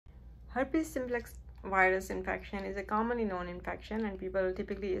Herpes simplex virus infection is a commonly known infection, and people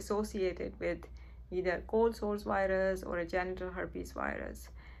typically associate it with either cold sores virus or a genital herpes virus.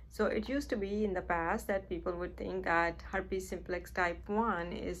 So it used to be in the past that people would think that herpes simplex type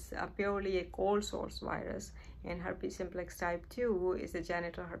 1 is purely a cold sores virus, and herpes simplex type 2 is a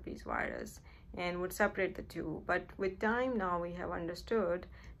genital herpes virus, and would separate the two. But with time now we have understood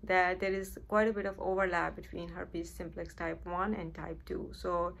that there is quite a bit of overlap between herpes simplex type 1 and type 2.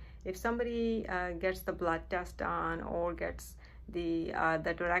 So if somebody gets the blood test done or gets the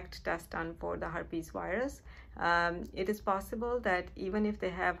direct test done for the herpes virus, it is possible that even if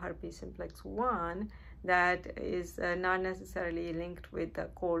they have herpes simplex 1, that is not necessarily linked with the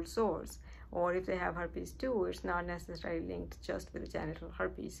cold sores, or if they have herpes 2, it's not necessarily linked just with the genital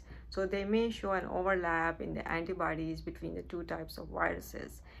herpes. So they may show an overlap in the antibodies between the two types of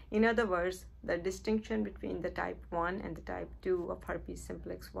viruses. In other words, the distinction between the type 1 and the type 2 of herpes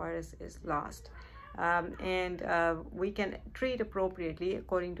simplex virus is lost. We can treat appropriately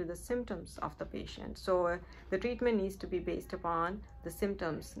according to the symptoms of the patient. So the treatment needs to be based upon the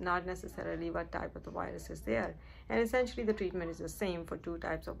symptoms, not necessarily what type of the virus is there. And essentially the treatment is the same for two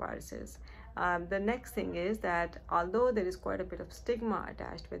types of viruses. The next thing is that although there is quite a bit of stigma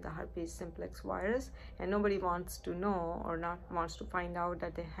attached with the herpes simplex virus, and nobody wants to know or not wants to find out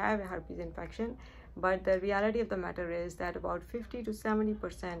that they have a herpes infection, but the reality of the matter is that about 50 to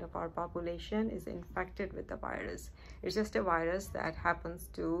 70% of our population is infected with the virus. It's just a virus that happens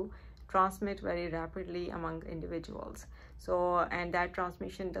to transmit very rapidly among individuals. So, and that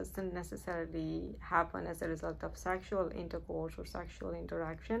transmission doesn't necessarily happen as a result of sexual intercourse or sexual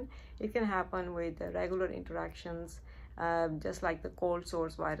interaction. It can happen with regular interactions, just like the cold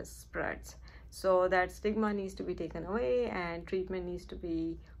sores virus spreads. So that stigma needs to be taken away, and treatment needs to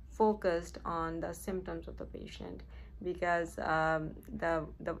be focused on the symptoms of the patient, because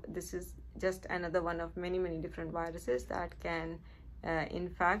this is just another one of many different viruses that can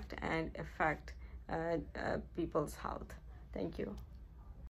infect and affect people's health. Thank you.